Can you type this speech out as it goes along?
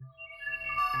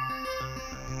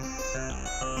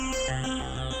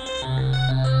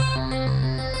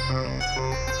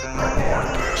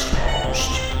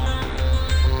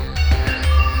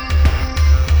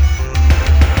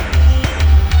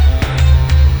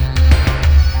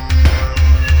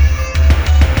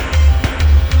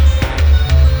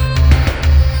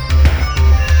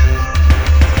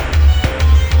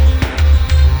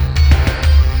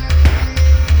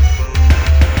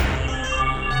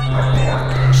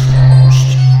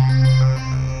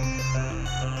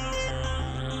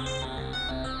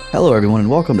Hello, everyone, and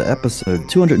welcome to episode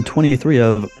 223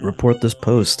 of Report This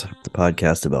Post, the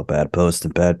podcast about bad posts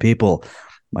and bad people.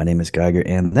 My name is Geiger,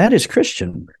 and that is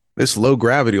Christian. This low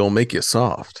gravity will make you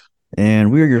soft.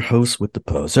 And we are your hosts with the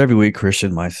post. Every week,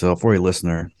 Christian, myself, or a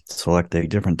listener select a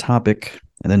different topic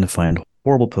and then to find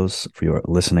horrible posts for your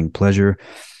listening pleasure.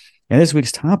 And this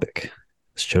week's topic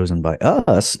is chosen by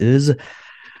us is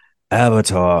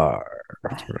Avatar.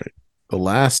 That's right. The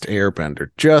Last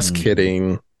Airbender. Just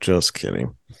kidding. Just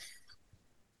kidding.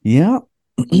 Yeah.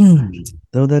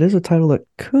 Though that is a title that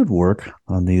could work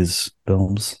on these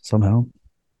films somehow.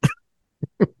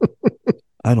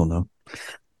 I don't know.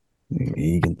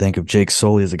 You can think of Jake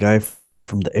Sully as a guy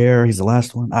from The Air. He's the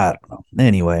last one. I don't know.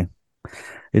 Anyway,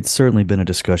 it's certainly been a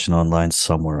discussion online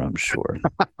somewhere, I'm sure,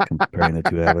 comparing the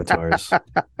two avatars. I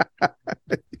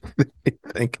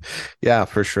think, yeah,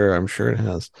 for sure. I'm sure it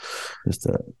has. Just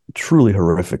a truly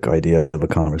horrific idea of a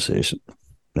conversation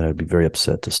that I'd be very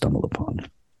upset to stumble upon.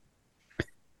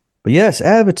 But yes,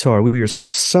 Avatar. We are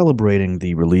celebrating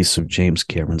the release of James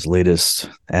Cameron's latest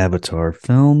Avatar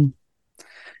film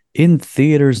in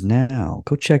theaters now.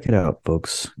 Go check it out,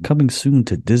 folks. Coming soon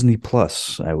to Disney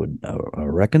Plus, I would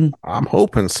reckon. I'm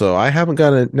hoping so. I haven't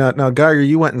got it. Now, Geiger,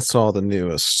 you went and saw the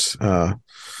newest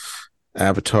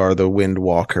Avatar, the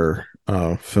Windwalker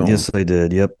film. Yes, I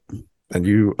did. Yep. And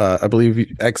you, I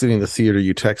believe, exiting the theater,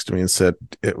 you texted me and said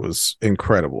it was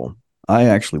incredible. I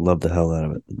actually loved the hell out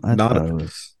of it. I thought it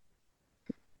was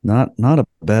not a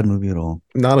bad movie at all.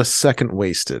 Not a second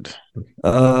wasted.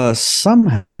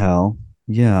 Somehow,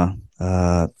 yeah.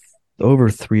 Over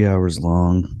 3 hours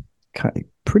long.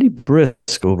 Pretty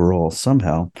brisk overall.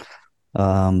 Somehow,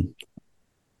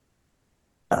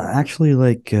 actually,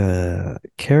 like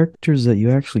characters that you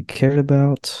actually cared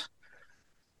about.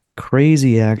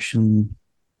 Crazy action,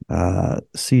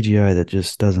 CGI that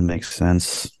just doesn't make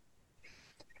sense.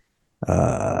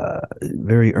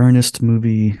 Very earnest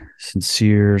movie,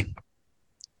 sincere,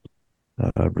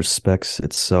 respects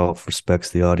itself,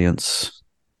 respects the audience.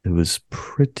 It was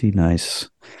pretty nice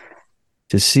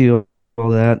to see all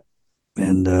that.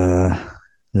 And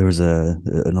there was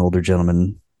an older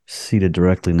gentleman seated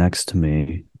directly next to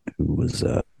me who was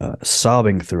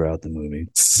sobbing throughout the movie.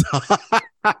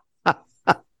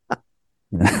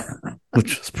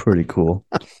 Which was pretty cool.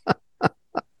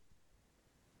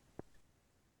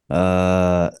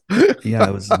 Yeah,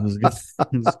 it was good.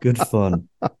 It was good fun.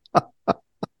 I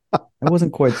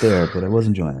wasn't quite there, but I was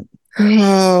enjoying it.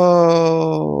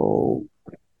 Oh,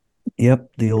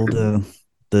 yep. The old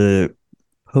the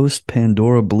post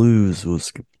Pandora blues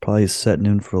was probably setting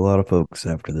in for a lot of folks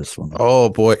after this one. Oh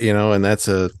boy, and that's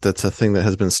a thing that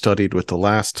has been studied with the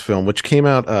last film, which came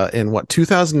out in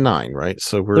 2009, right?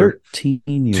 So we're 13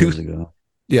 years ago.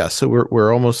 Yeah, so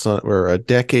we're almost we're a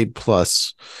decade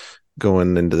plus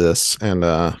going into this, and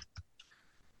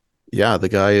yeah, the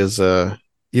guy is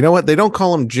you know what? They don't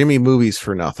call him Jimmy Movies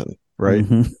for nothing, right?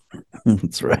 Mm-hmm.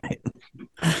 That's right.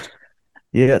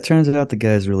 Yeah, it turns out the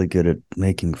guy's really good at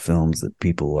making films that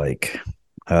people like.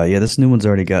 Yeah, this new one's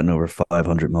already gotten over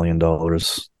 $500 million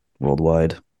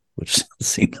worldwide, which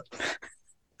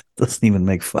doesn't even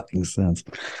make fucking sense.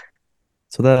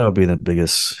 So that'll be the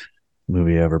biggest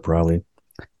movie ever, probably.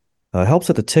 Helps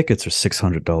that the tickets are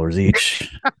 $600 each.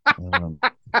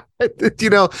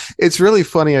 It's really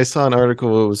funny. I saw an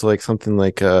article. It was like something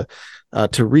like to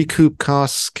recoup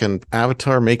costs, can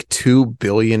Avatar make $2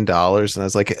 billion? And I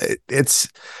was like, it's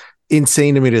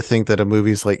insane to me to think that a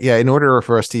movie's like, yeah, in order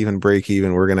for us to even break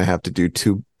even, we're going to have to do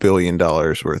 $2 billion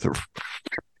worth of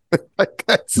like,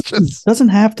 that's just... It doesn't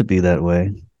have to be that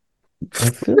way. I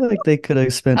feel like they could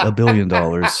have spent $1 billion.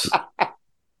 Right?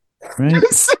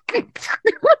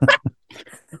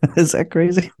 Is that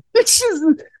crazy? It's just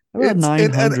about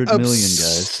 900 million,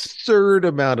 guys. Absurd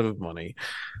amount of money.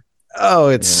 Oh,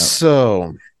 it's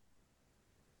so,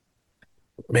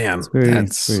 man, it's very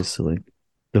silly.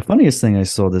 The funniest thing I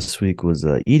saw this week was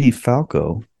Edie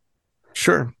Falco.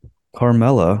 Sure.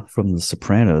 Carmela from The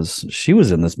Sopranos. She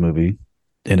was in this movie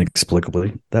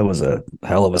inexplicably. That was a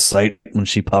hell of a sight when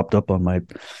she popped up on my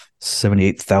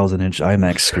 78,000-inch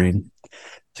IMAX screen.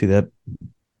 See that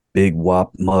big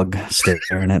wop mug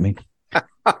staring at me?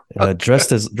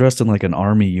 Dressed in like an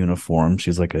army uniform.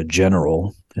 She's like a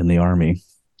general in the army.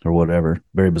 or whatever.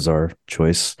 Very bizarre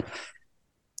choice.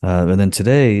 And then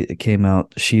today it came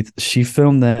out. She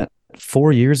filmed that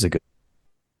 4 years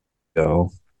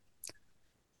ago,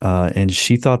 and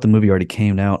she thought the movie already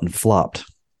came out and flopped.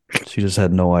 She just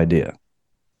had no idea.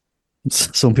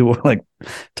 Some people were like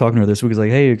talking to her this week. Is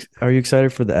like, "Hey, are you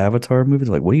excited for the Avatar movie?"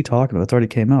 They're like, "What are you talking about? That already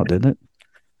came out, didn't it?"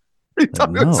 Like,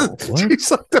 no, what? She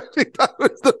thought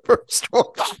it was the first one.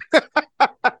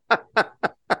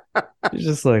 She's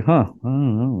just like, huh? I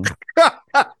don't know.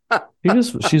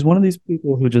 She's one of these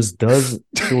people who just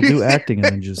she'll do acting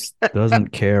and then just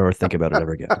doesn't care or think about it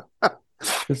ever again.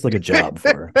 It's like a job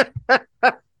for her.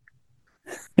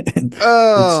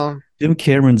 Oh, it's Jim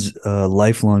Cameron's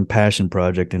lifelong passion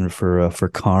project, and for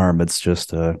Carm, it's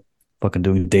just fucking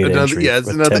doing data entry. It's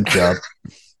a another temp job.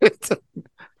 It's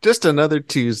just another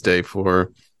Tuesday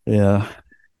for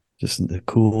just a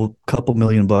cool couple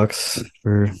 $1,000,000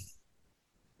 for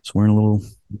just wearing a little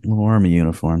army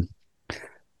uniform.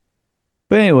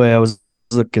 But anyway, I was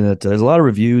looking at there's a lot of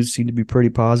reviews seem to be pretty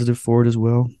positive for it as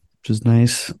well, which is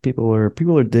nice. People are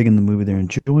digging the movie. They're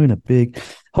enjoying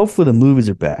hopefully the movies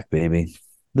are back, baby.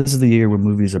 This is the year where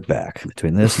movies are back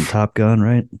between this and Top Gun,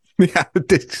 right? Yeah.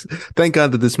 Thank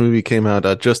God that this movie came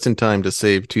out just in time to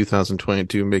save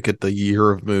 2022 and make it the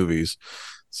year of movies.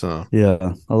 So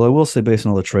yeah, although I will say, based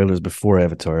on all the trailers before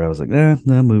Avatar, I was like, that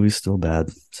movie's still bad.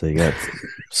 So you got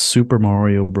Super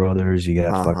Mario Brothers, you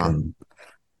got fucking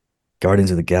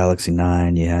Guardians of the Galaxy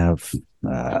 9, you have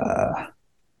I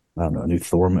don't know, new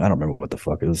Thor. I don't remember what the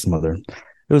fuck it was. It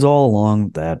was all along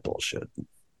that bullshit.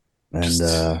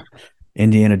 And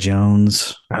Indiana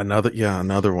Jones,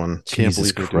 another one.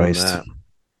 Jesus Can't believe Christ. you're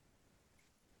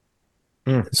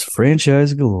doing that. It's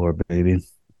franchise galore, baby.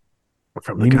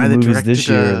 From the guy that movies directed this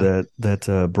year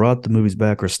that brought the movies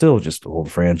back are still just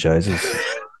old franchises.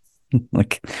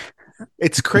 Like,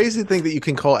 it's crazy to think that you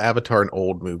can call Avatar an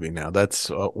old movie now.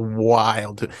 That's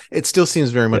wild. It still seems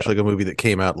very much like a movie that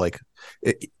came out like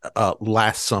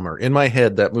last summer. In my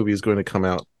head, that movie is going to come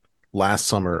out last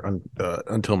summer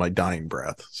until my dying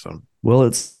breath. So, well,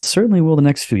 it certainly will the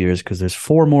next few years, because there's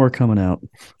 4 more coming out,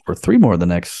 or 3 more the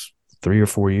next 3 or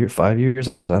 4 years, 5 years.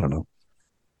 I don't know.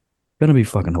 Gonna be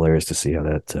fucking hilarious to see how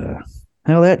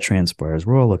that transpires.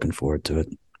 We're all looking forward to it.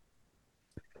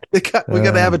 We got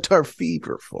Avatar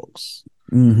fever, folks.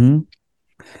 Mm-hmm.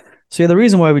 So yeah, the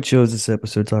reason why we chose this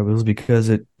episode topic was because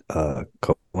it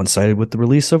coincided with the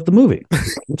release of the movie.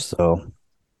 So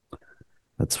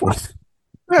that's what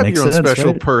have makes your own sense,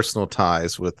 special right? personal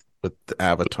ties with the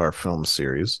Avatar film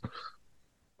series.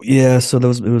 Yeah, so it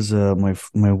was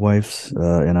my wife's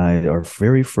and our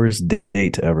very first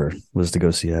date ever was to go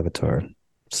see Avatar.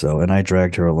 So, and I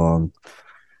dragged her along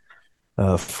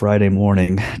Friday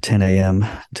morning, 10 a.m.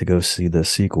 to go see the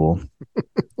sequel.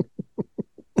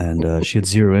 And she had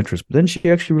zero interest, but then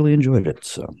she actually really enjoyed it.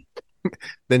 So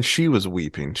then she was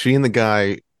weeping. She and the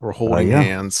guy were holding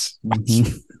hands.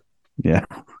 Mm-hmm. Yeah.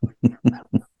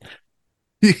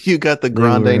 You got the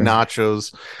grande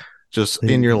nachos just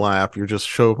in your lap. You're just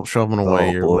shoving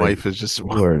away. Your wife is just.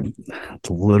 That's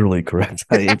literally correct.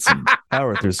 I ate some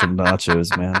power through some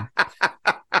nachos, man.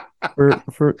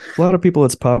 For a lot of people,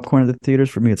 it's popcorn at the theaters.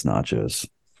 For me, it's nachos.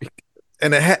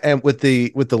 And with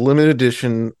the limited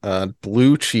edition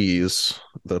blue cheese,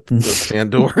 the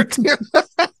Pandora.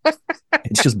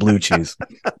 It's just blue cheese.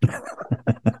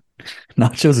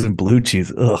 Nachos and blue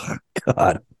cheese. Ugh,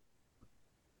 God.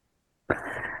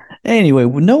 Anyway,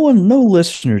 no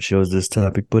listener chose this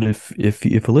topic, but if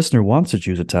a listener wants to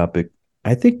choose a topic,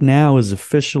 I think now is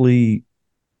officially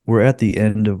we're at the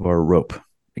end of our rope,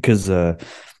 because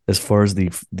as far as the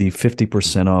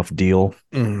 50% off deal,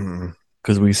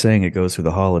 because we saying it goes through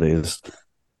the holidays,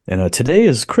 and today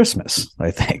is Christmas, I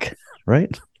think,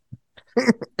 right?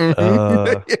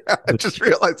 I just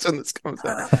realized when this comes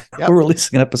out. Yep. We're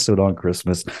releasing an episode on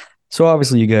Christmas, so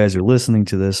obviously you guys are listening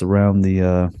to this around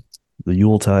the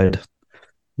Yuletide.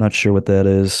 Not sure what that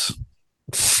is.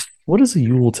 What is a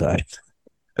Yuletide?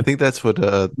 I think that's what.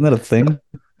 Isn't that a thing?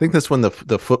 I think that's when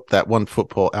that one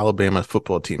Alabama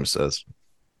football team says.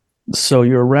 So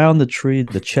you're around the tree.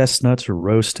 The chestnuts are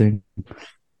roasting.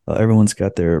 Everyone's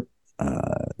got their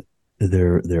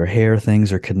hair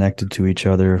things are connected to each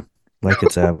other like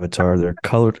it's Avatar. They're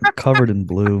covered in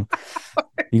blue.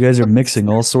 You guys are mixing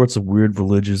all sorts of weird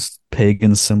religious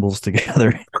pagan symbols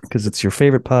together because it's your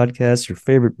favorite podcast, your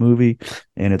favorite movie,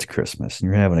 and it's Christmas, and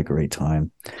you're having a great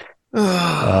time.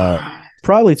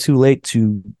 Probably too late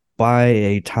to buy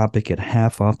a topic at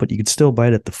half off, but you could still buy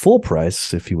it at the full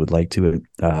price if you would like to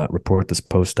at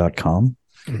reportthispost.com.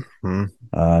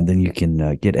 Then you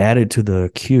can get added to the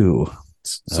queue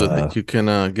so that you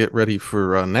can get ready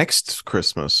for next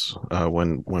Christmas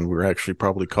when we're actually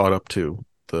probably caught up to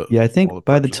the. Yeah, I think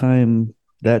by the time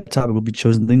that topic will be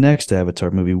chosen, the next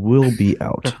Avatar movie will be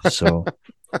out. So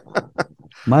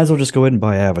might as well just go ahead and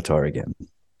buy Avatar again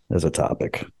as a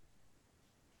topic.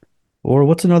 Or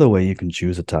what's another way you can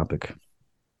choose a topic?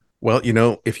 Well,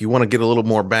 if you want to get a little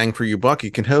more bang for your buck, you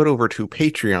can head over to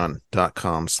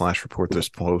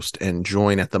patreon.com/reportthispost and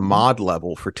join at the mod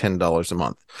level for $10 a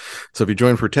month. So if you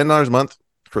join for $10 a month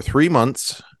for 3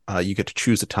 months, you get to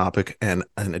choose a topic. And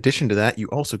in addition to that, you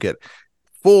also get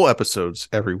full episodes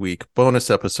every week,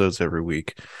 bonus episodes every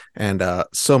week, and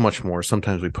so much more.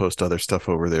 Sometimes we post other stuff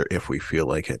over there if we feel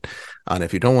like it. And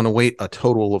if you don't want to wait a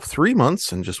total of 3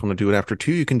 months and just want to do it after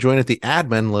 2, you can join at the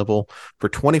admin level for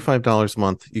 $25 a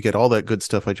month. You get all that good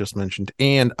stuff I just mentioned,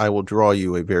 and I will draw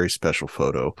you a very special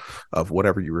photo of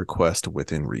whatever you request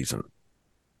within reason.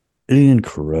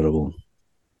 Incredible.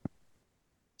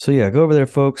 So yeah, go over there,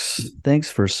 folks.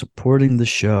 Thanks for supporting the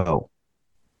show.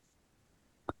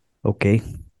 Okay.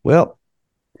 Well,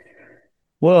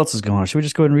 what else is going on? Should we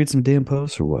just go ahead and read some damn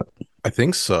posts or what? I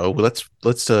think so. Let's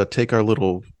take our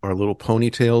little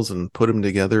ponytails and put them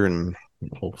together and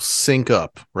we'll sync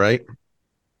up, right?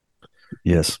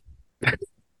 Yes.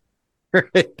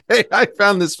 Hey, I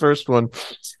found this first one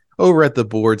over at the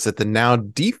boards at the now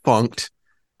defunct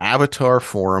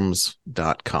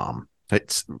avatarforums.com.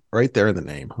 It's right there in the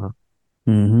name, huh?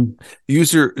 Mm-hmm.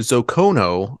 User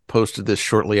Zokono posted this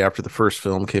shortly after the first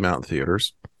film came out in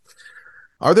theaters.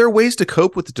 Are there ways to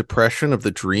cope with the depression of the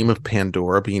dream of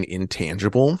Pandora being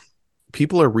intangible?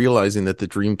 People are realizing that the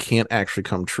dream can't actually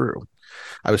come true.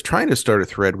 I was trying to start a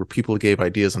thread where people gave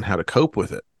ideas on how to cope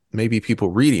with it. Maybe people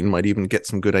reading might even get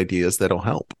some good ideas that'll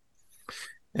help.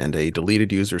 And a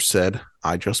deleted user said,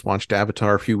 I just watched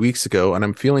Avatar a few weeks ago and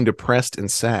I'm feeling depressed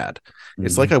and sad.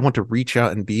 It's like I want to reach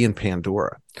out and be in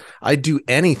Pandora. I'd do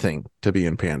anything to be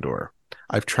in Pandora.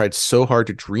 I've tried so hard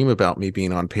to dream about me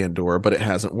being on Pandora, but it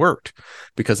hasn't worked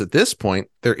because at this point,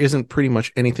 there isn't pretty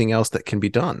much anything else that can be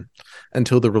done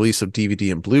until the release of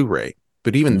DVD and Blu-ray.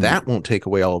 But even that won't take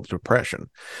away all the depression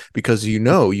because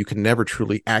you can never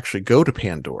truly actually go to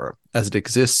Pandora as it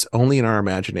exists only in our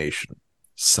imagination.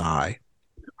 Sigh.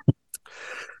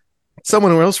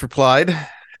 Someone else replied,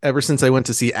 ever since I went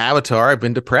to see Avatar, I've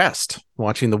been depressed.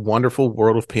 Watching the wonderful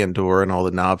world of Pandora and all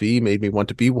the Na'vi made me want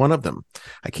to be one of them.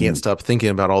 I can't stop thinking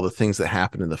about all the things that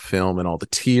happened in the film and all the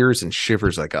tears and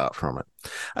shivers I got from it.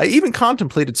 I even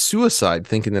contemplated suicide,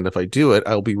 thinking that if I do it,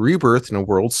 I'll be rebirthed in a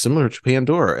world similar to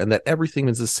Pandora and that everything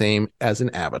is the same as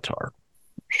in Avatar.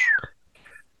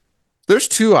 There's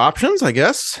 2 options, I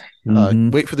guess.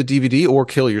 Wait for the DVD or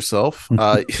kill yourself.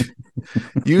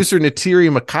 User Natiri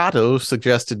Makato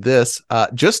suggested this.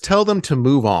 Just tell them to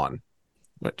move on.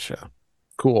 Which,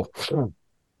 cool.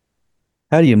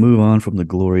 How do you move on from the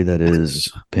glory that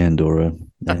is Pandora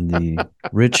and the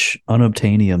rich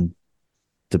unobtainium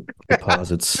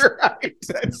deposits? That's right.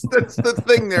 That's the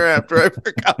thing they're after. I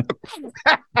forgot.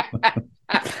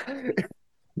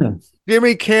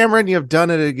 Jimmy Cameron, you've done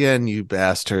it again, you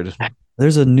bastard.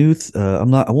 There's a new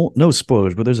no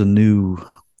spoilers, but there's a new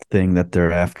thing that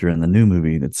they're after in the new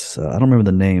movie. It's I don't remember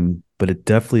the name, but it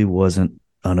definitely wasn't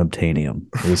unobtainium.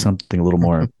 It was something a little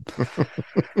more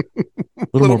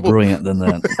more brilliant than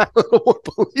that. A little more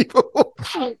believable.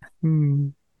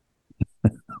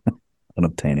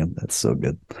 Unobtainium. That's so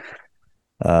good.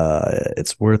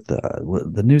 It's worth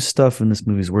the new stuff in this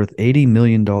movie is worth $80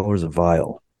 million a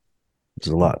vial, which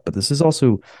is a lot. But this is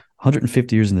also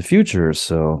 150 years in the future,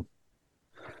 so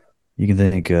you can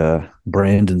thank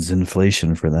Brandon's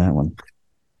inflation for that one.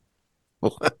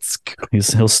 Let's go.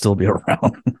 He'll still be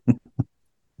around.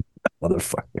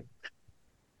 Motherfucker.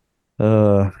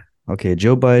 Okay,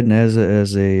 Joe Biden as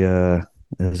a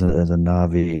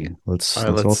Na'vi. Let's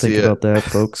all think about that,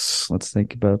 folks. Let's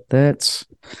think about that.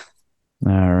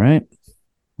 All right,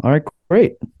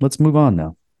 great. Let's move on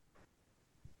now.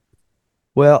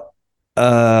 Well,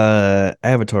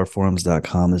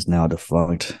 avatarforums.com is now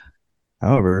defunct.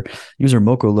 However, user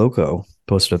Moco Loco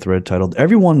posted a thread titled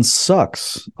 "Everyone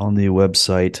Sucks" on the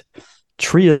website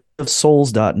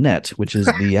treeofsouls.net, which is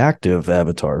the active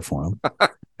Avatar forum.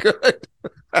 Good.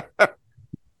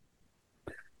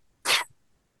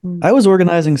 I was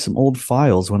organizing some old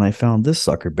files when I found this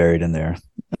sucker buried in there.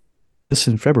 This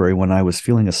in February when I was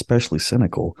feeling especially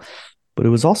cynical, but it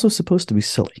was also supposed to be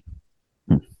silly.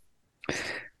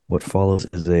 What follows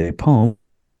is a poem.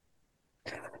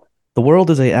 The world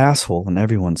is a asshole and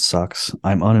everyone sucks.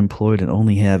 I'm unemployed and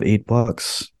only have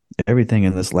 $8. Everything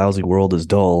in this lousy world is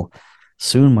dull.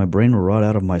 Soon my brain will rot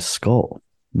out of my skull.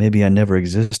 Maybe I never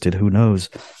existed, who knows?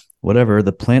 Whatever,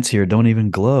 the plants here don't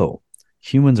even glow.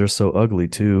 Humans are so ugly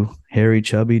too. Hairy,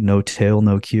 chubby, no tail,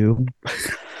 no cue.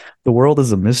 The world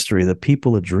is a mystery, the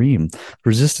people a dream.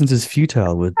 Resistance is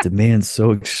futile with demands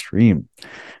so extreme.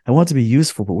 I want to be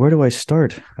useful, but where do I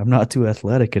start? I'm not too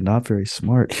athletic and not very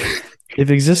smart. If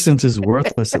existence is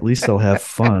worthless, at least I'll have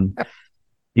fun,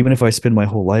 even if I spend my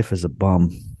whole life as a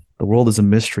bum. The world is a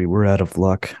mystery, we're out of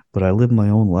luck, but I live my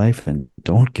own life and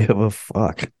don't give a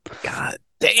fuck. God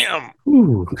damn.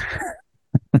 Ooh.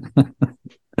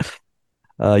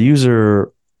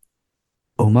 User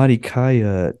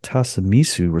Omarikaya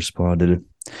Tasamisu responded,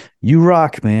 "You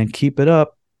rock, man. Keep it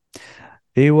up.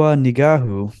 Ewa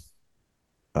Nigahu,"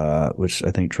 which I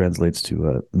think translates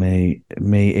to May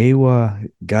Ewa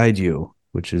guide you,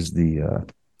 which is the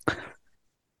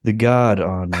god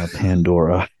on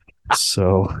Pandora.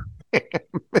 So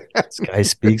this guy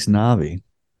speaks Navi.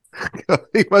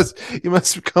 He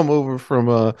must have come over from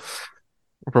one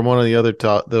of the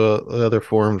the other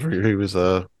forums where he was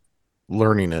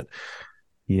learning it.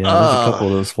 Yeah, there's a couple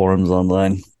of those forums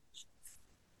online.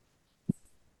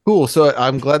 Cool. So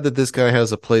I'm glad that this guy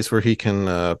has a place where he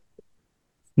can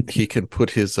put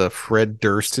his Fred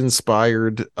Durst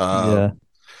inspired Yeah.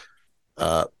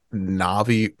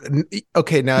 Navi.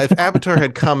 Okay, now if Avatar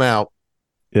had come out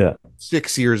Yeah.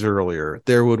 6 years earlier,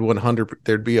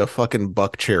 there'd be a fucking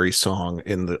Buck Cherry song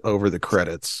in the over the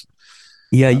credits.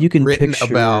 Yeah, you can written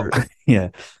picture about. Yeah.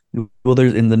 Well,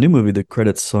 there's in the new movie the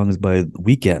credits song is by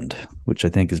Weekend, which I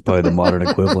think is probably the modern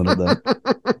equivalent of that.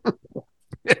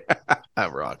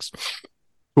 That rocks.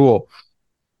 Cool.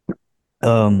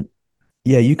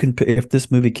 Yeah, you can if this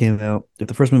movie came out, if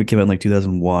the first movie came out in like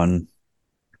 2001,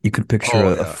 you could picture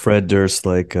a Fred Durst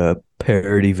like a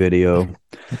parody video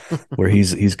where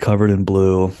he's covered in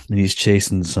blue and he's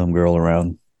chasing some girl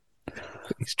around.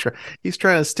 He's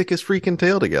trying to stick his freaking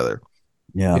tail together.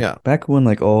 Yeah. Yeah. Back when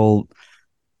like all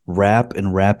rap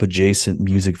and rap adjacent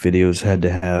music videos had to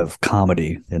have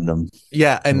comedy in them.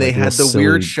 Yeah, and they had the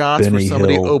weird shots where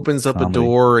somebody opens up a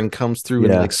door and comes through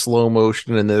in like slow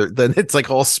motion, and then it's like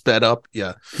all sped up.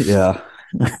 Yeah. Yeah.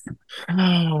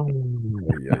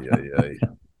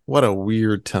 What a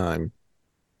weird time.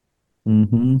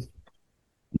 Mm-hmm.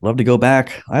 Love to go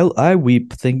back. I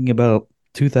weep thinking about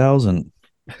 2000,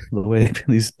 the way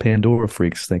these Pandora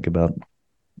freaks think about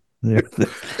their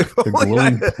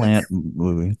glowing plant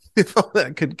movie. If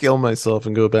I could kill myself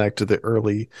and go back to the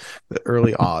early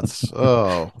aughts.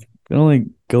 Oh, I can only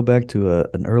go back to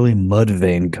an early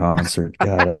Mudvayne concert.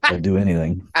 God, I'd do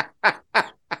anything.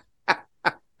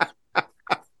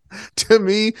 To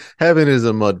me, heaven is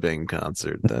a Mudvayne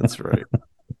concert. That's right.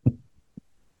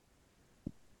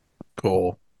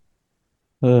 Cool.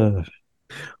 Well,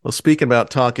 speaking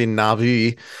about talking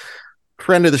Navi,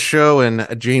 friend of the show and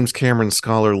James Cameron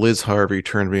scholar Liz Harvey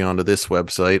turned me onto this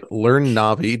website,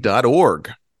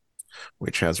 learnnavi.org,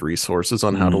 which has resources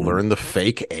on how to learn the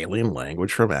fake alien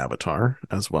language from Avatar,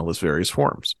 as well as various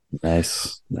forms.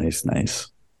 Nice.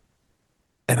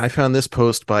 And I found this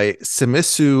post by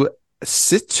Simisu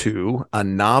Situ, a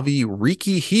Navi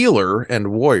Riki healer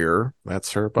and warrior,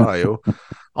 that's her bio,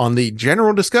 on the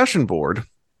general discussion board.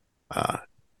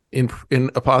 In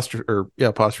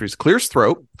apostrophes, clears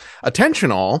throat.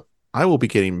 Attention all, I will be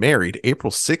getting married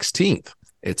April 16th.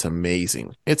 It's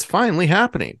amazing. It's finally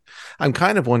happening. I'm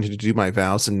kind of wanting to do my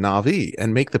vows in Navi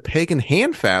and make the pagan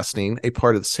hand fasting a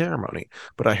part of the ceremony,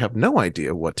 but I have no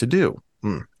idea what to do.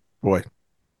 Boy,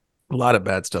 a lot of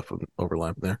bad stuff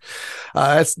overlap there.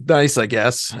 That's nice, I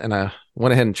guess. And I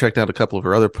went ahead and checked out a couple of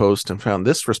her other posts and found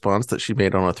this response that she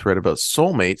made on a thread about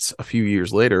soulmates a few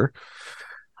years later.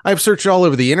 I've searched all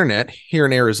over the internet here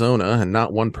in Arizona, and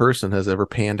not one person has ever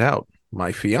panned out.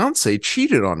 My fiance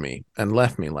cheated on me and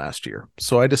left me last year,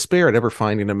 so I despair at ever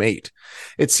finding a mate.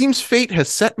 It seems fate has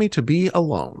set me to be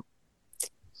alone.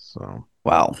 So,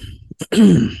 wow.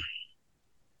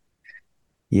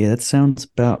 Yeah, that sounds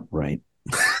about right.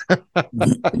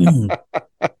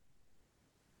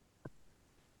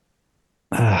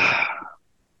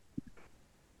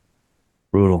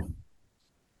 Brutal.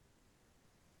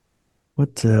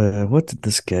 What did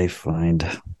this guy find?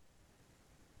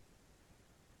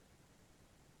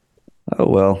 Oh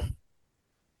well.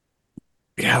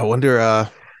 Yeah, I wonder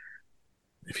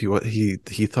if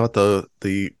he thought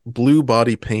the blue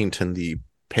body paint and the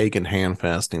pagan hand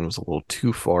fasting was a little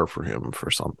too far for him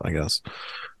for something, I guess.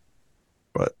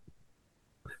 But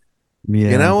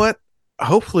yeah, you know what?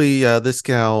 Hopefully this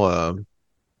gal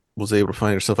was able to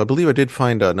find herself. I believe I did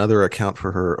find another account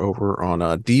for her over on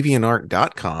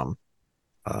deviantart.com.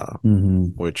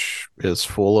 Which is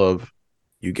full of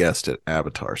You guessed it,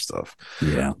 Avatar stuff.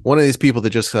 Yeah. One of these people that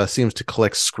just seems to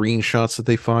collect screenshots that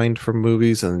they find from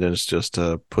movies and then just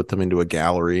put them into a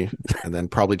gallery and then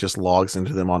probably just logs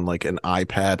into them on like an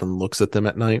iPad and looks at them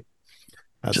at night.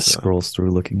 Just scrolls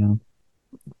through looking at them.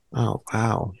 Oh,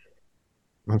 wow.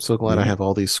 I'm so glad I have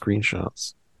all these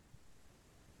screenshots.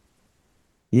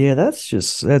 Yeah,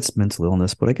 that's mental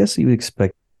illness, but I guess you would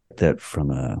expect that from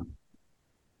a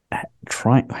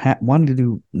wanting to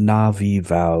do Navi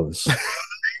vows.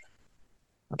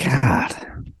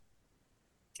 God,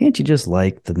 can't you just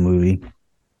like the movie?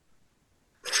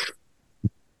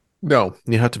 No,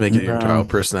 you have to make it your No. entire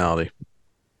personality.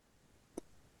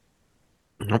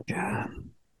 God.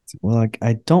 Well,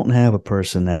 I don't have a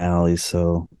personality,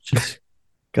 so just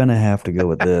gonna have to go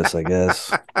with this, I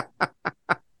guess.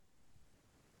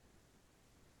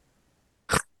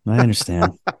 I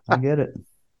understand. I get it.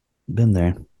 Been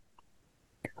there.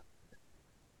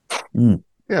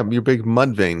 Yeah, your big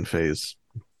Mudvayne phase.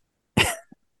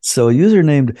 So a user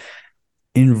named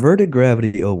Inverted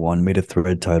Gravity 01 made a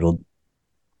thread titled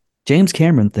James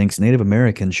Cameron thinks Native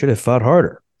Americans should have fought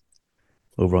harder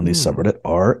over on the subreddit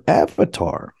r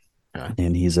Avatar. Okay.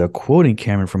 And he's quoting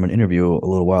Cameron from an interview a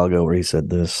little while ago where he said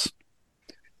this.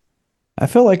 I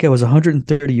felt like I was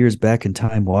 130 years back in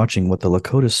time watching what the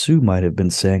Lakota Sioux might have been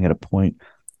saying at a point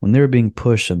when they were being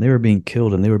pushed and they were being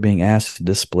killed and they were being asked to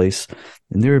displace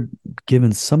and they were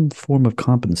given some form of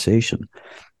compensation.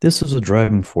 This was a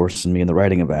driving force in me in the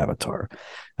writing of Avatar.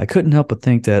 I couldn't help but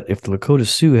think that if the Lakota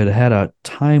Sioux had had a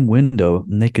time window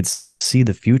and they could see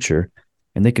the future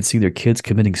and they could see their kids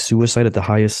committing suicide at the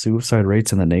highest suicide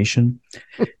rates in the nation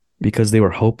because they were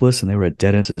hopeless and they were a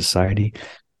dead-end society,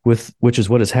 which is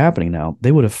what is happening now,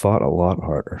 they would have fought a lot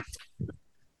harder.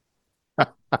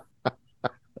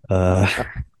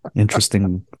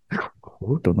 Interesting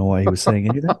quote. Don't know why he was saying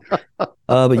any of that.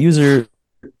 But user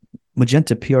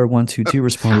Magenta PR122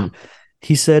 responded,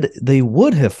 he said they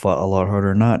would have fought a lot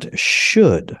harder, not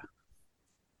should.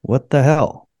 What the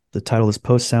hell? The title of this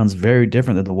post sounds very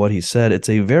different than what he said. It's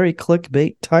a very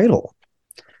clickbait title.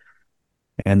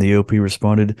 And the OP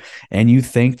responded, and you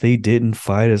think they didn't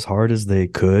fight as hard as they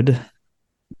could?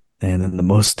 And then the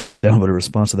most downvoted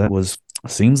response to that was,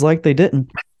 seems like they didn't.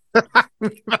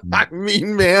 I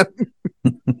mean, man,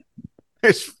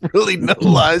 there's really no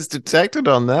lies detected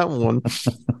on that one.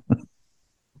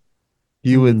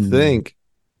 You would think.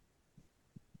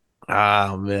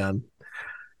 Oh, man.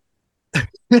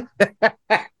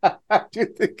 I do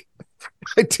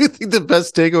think the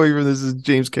best takeaway from this is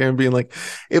James Cameron being like,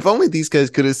 if only these guys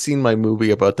could have seen my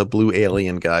movie about the blue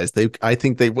alien guys, I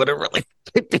think they would have really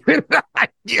given an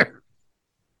idea.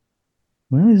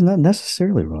 Well, he's not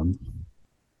necessarily wrong.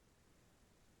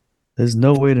 There's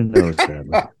no way to know,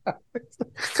 sadly.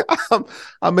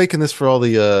 I'm making this for all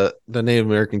the Native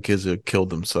American kids who killed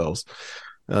themselves.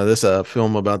 This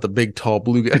film about the big, tall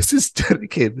blue guys is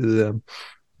dedicated to them.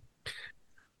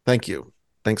 Thank you.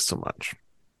 Thanks so much.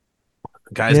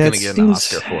 The guy's going to get an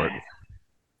Oscar for it.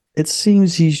 It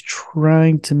seems he's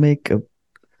trying to make a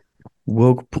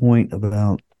woke point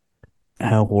about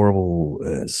how horrible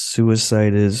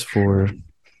suicide is for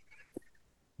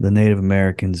the Native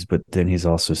Americans, but then he's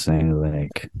also saying,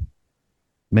 like,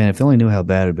 man, if they only knew how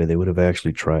bad it'd be, they would have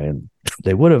actually tried.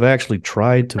 They would have actually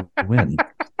tried to win.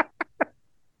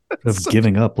 Of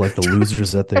giving up like the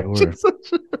losers that they were.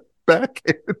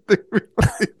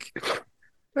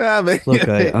 Look,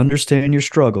 I understand your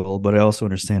struggle, but I also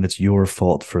understand it's your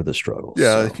fault for the struggle.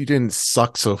 Yeah, so. If you didn't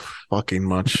suck so fucking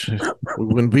much, we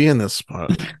wouldn't be in this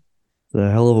spot. It's a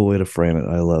hell of a way to frame it.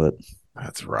 I love it.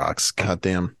 That's rocks.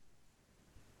 Goddamn.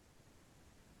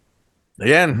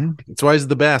 Again, that's why he's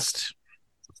the best.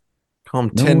 Call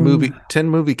him 10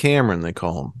 movie Cameron, they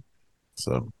call him.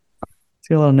 So he's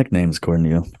got a lot of nicknames, according to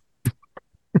you.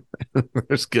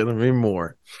 There's gonna be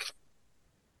more.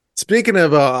 Speaking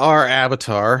of our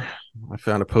Avatar, I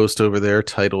found a post over there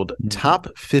titled Top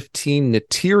 15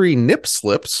 Neytiri Nip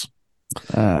Slips.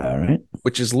 All right.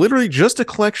 Which is literally just a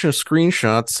collection of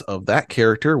screenshots of that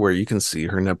character where you can see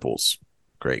her nipples.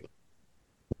 Great.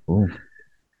 Ooh.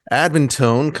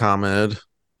 Adventone commented,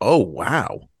 oh,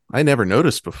 wow. I never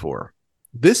noticed before.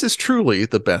 This is truly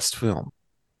the best film.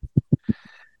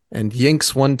 And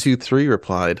Yinks123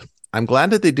 replied, I'm glad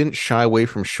that they didn't shy away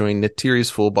from showing Neytiri's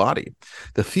full body.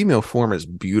 The female form is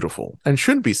beautiful and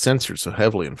shouldn't be censored so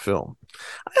heavily in film.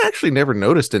 I actually never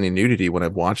noticed any nudity when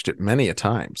I've watched it many a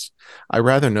times. I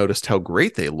rather noticed how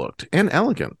great they looked and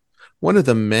elegant. One of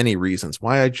the many reasons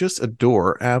why I just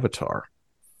adore Avatar.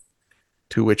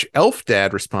 To which Elf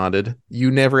Dad responded,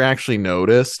 you never actually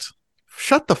noticed?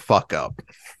 Shut the fuck up.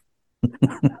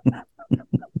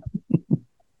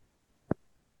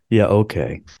 Yeah,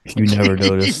 okay. You never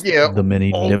noticed Yeah. the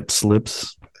many Oh, nip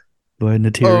slips by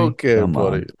Natiri? okay, Come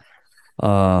buddy. on.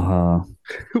 Uh-huh.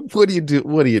 What do you do?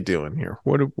 What are you doing here?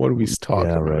 What are we Yeah, talking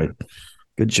right. about?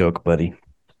 Good joke, buddy.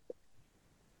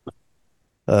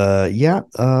 Yeah,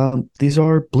 these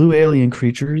are blue alien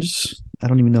creatures. I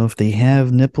don't even know if they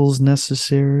have nipples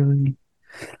necessarily.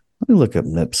 Let me look up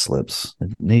nip slips.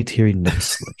 Natiri nip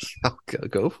slips.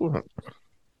 Go for it.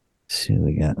 See what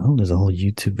we got. Oh, there's a whole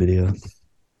YouTube video.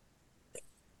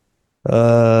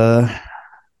 Uh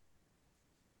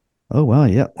oh wow,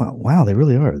 yeah. Wow, they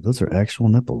really are. Those are actual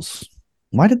nipples.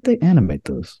 Why did they animate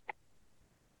those?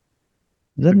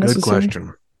 Is A that good necessary?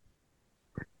 question.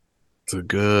 It's a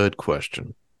good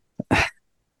question.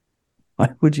 Why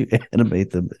would you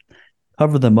animate them,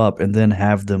 cover them up, and then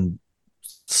have them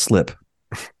slip?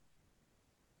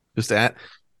 Just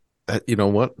you know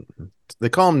what? They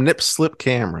call him Nip Slip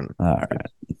Cameron. All right.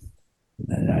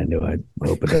 I knew I'd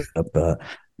open it up.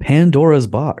 Pandora's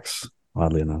box,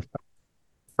 oddly enough.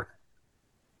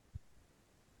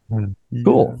 Yeah.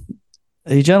 Cool.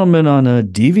 A gentleman on a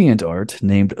DeviantArt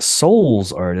named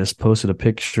Souls Artist posted a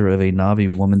picture of a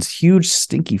Navi woman's huge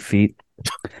stinky feet,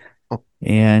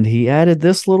 and he added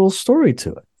this little story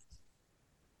to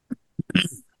it.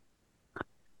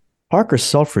 Parker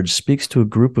Selfridge speaks to a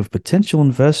group of potential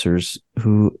investors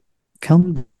who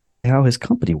come how his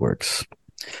company works.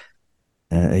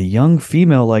 A young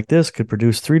female like this could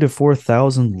produce 3 to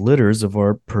 4,000 liters of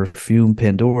our perfume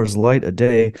Pandora's Light a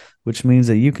day, which means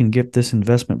that you can get this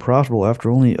investment profitable after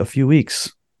only a few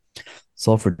weeks.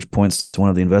 Selfridge points to one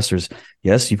of the investors.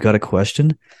 Yes, you've got a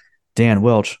question? Dan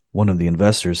Welch, one of the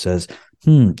investors, says,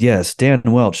 yes, Dan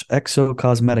Welch, Exo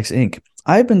Cosmetics Inc.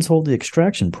 I've been told the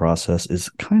extraction process is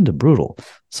kind of brutal.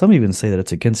 Some even say that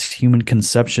it's against human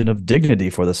conception of dignity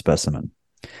for the specimen.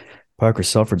 Parker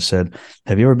Selfridge said,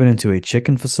 have you ever been into a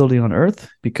chicken facility on Earth?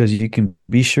 Because you can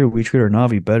be sure we treat our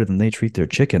Navi better than they treat their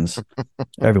chickens.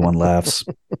 Everyone laughs.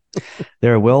 They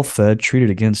are well fed,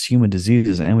 treated against human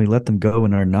diseases, and we let them go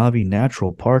in our Navi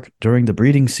Natural Park during the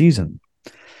breeding season.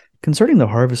 Concerning the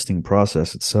harvesting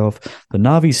process itself, the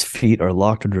Navi's feet are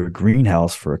locked under a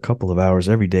greenhouse for a couple of hours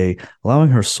every day, allowing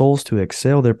her souls to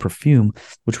exhale their perfume,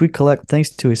 which we collect thanks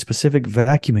to a specific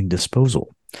vacuuming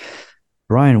disposal.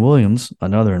 Brian Williams,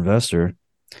 another investor,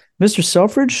 Mr.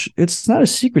 Selfridge, it's not a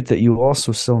secret that you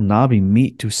also sell Navi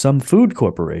meat to some food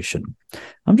corporation.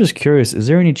 I'm just curious, is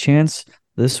there any chance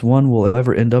this one will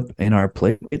ever end up in our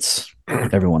plates?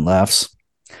 Everyone laughs.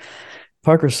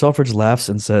 Parker Selfridge laughs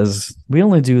and says, we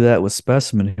only do that with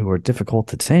specimen who are difficult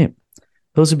to tame.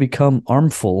 Those who become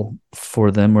harmful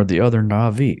for them or the other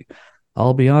Navi.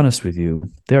 I'll be honest with you,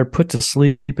 they are put to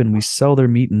sleep and we sell their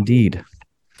meat indeed.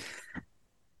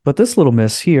 But this little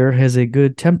miss here has a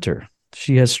good tempter.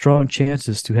 She has strong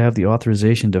chances to have the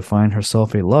authorization to find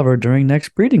herself a lover during next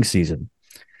breeding season.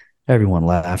 Everyone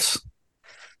laughs.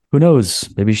 Who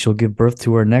knows? Maybe she'll give birth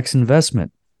to our next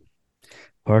investment.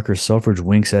 Parker Selfridge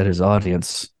winks at his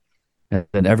audience, and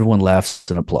then everyone laughs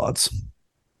and applauds.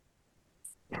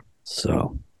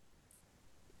 So,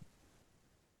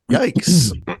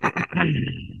 Yikes.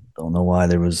 don't know why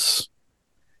there was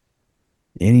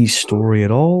any story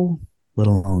at all, let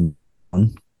alone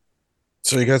one.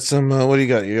 So you got some what do you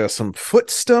got? You got some foot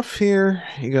stuff here.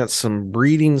 You got some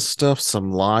breeding stuff,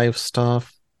 some live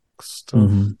stuff.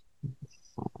 Mm-hmm.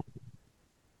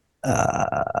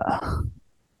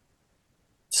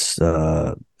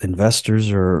 Uh,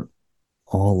 investors are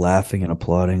all laughing and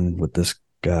applauding with this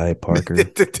guy Parker.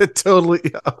 Totally.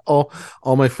 All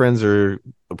my friends are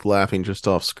laughing just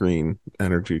off screen.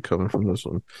 Energy coming from this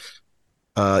one.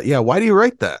 Yeah. Why do you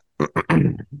write that?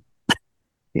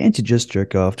 Can't you just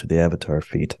jerk off to the Avatar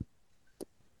feet?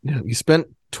 Yeah, you spent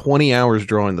 20 hours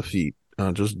drawing the feet.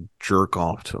 Just jerk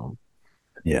off to them.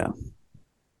 Yeah,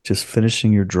 just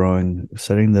finishing your drawing,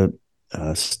 setting the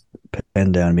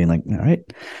pen down, being like, all right,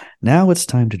 now it's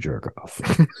time to jerk off.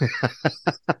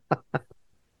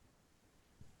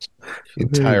 The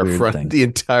entire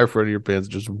front of your pants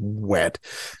just wet,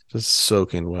 just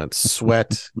soaking wet,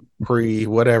 sweat, pre,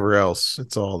 whatever else.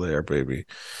 It's all there, baby.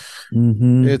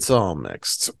 Mm-hmm. It's all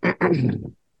mixed.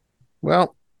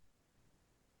 Well,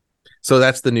 so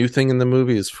that's the new thing in the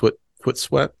movie is foot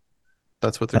sweat.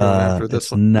 That's what they're going after. This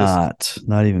it's one, not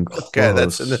even close. Okay,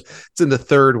 it's in the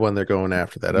third one. They're going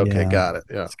after that. Okay, got it.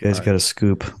 Yeah, this guy's got a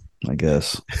scoop, I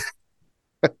guess.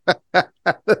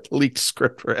 Leaked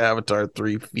script for Avatar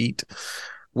 3 feet,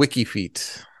 wiki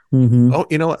feet. Mm-hmm. Oh,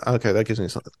 you know what? Okay, that gives me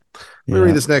something. Let me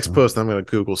read this next post. I'm going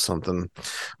to Google something.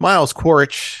 Miles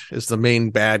Quaritch is the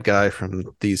main bad guy from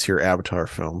these here Avatar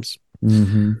films.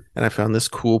 Mm-hmm. And I found this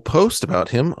cool post about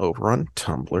him over on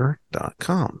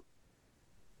tumblr.com.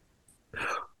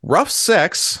 Rough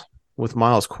sex with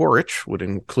Miles Quaritch would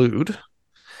include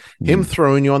him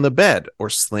throwing you on the bed or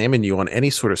slamming you on any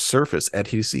sort of surface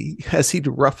as he'd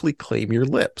roughly claim your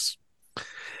lips.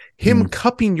 Him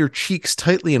cupping your cheeks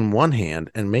tightly in one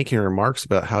hand and making remarks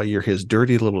about how you're his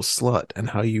dirty little slut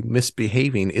and how you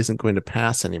misbehaving isn't going to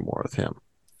pass anymore with him.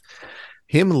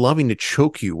 Him loving to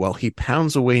choke you while he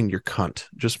pounds away in your cunt,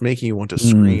 just making you want to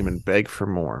scream and beg for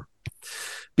more.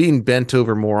 Being bent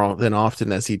over more than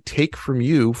often as he'd take from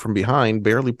you from behind,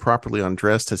 barely properly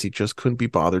undressed as he just couldn't be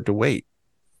bothered to wait.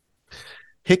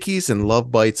 Hickeys and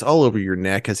love bites all over your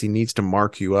neck as he needs to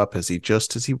mark you up as he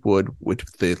would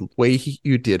with the way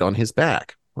you did on his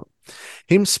back.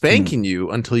 Him spanking you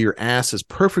until your ass is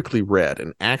perfectly red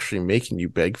and actually making you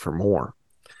beg for more.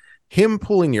 Him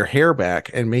pulling your hair back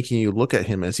and making you look at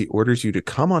him as he orders you to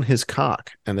come on his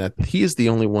cock and that his is the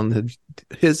only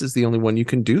one you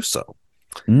can do so.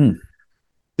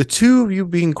 The two of you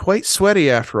being quite sweaty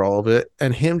after all of it,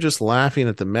 and him just laughing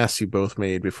at the mess you both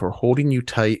made before holding you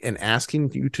tight and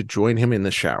asking you to join him in the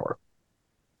shower.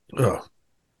 Ugh.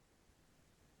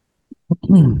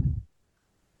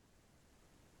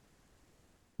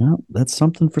 Well, that's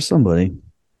something for somebody.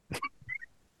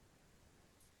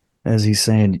 As he's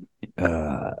saying,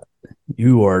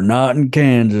 you are not in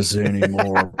Kansas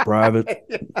anymore, Private.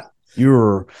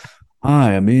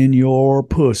 I am in your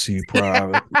pussy,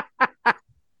 Private.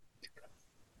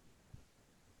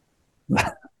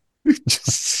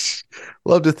 Just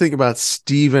love to think about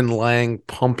Stephen Lang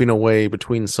pumping away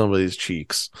between somebody's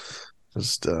cheeks.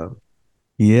 Just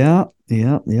yeah.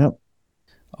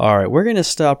 All right, we're going to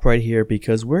stop right here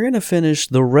because we're going to finish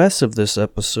the rest of this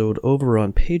episode over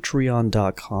on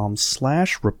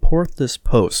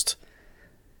patreon.com/reportthispost.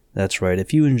 That's right.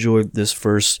 If you enjoyed this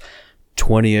first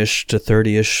 20-ish to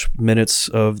 30-ish minutes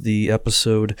of the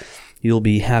episode, you'll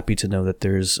be happy to know that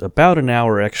there's about an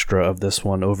hour extra of this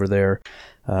one over there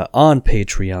on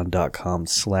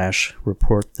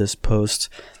patreon.com/reportthispost.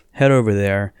 Head over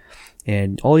there,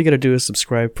 and all you got to do is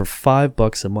subscribe for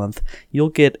 $5 a month. You'll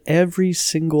get every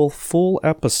single full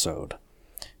episode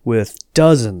with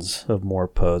dozens of more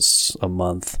posts a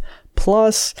month,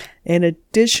 plus an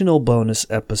additional bonus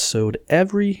episode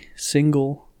every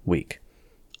single week.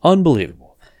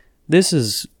 Unbelievable. This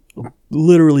is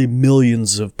literally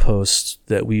millions of posts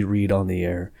that we read on the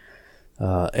air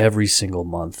every single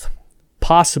month.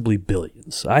 Possibly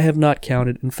billions. I have not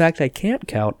counted. In fact, I can't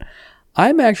count.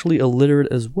 I'm actually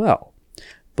illiterate as well.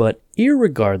 But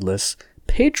irregardless,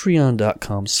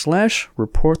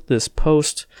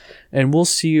 patreon.com/reportthispost, and we'll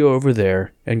see you over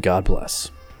there, and God bless.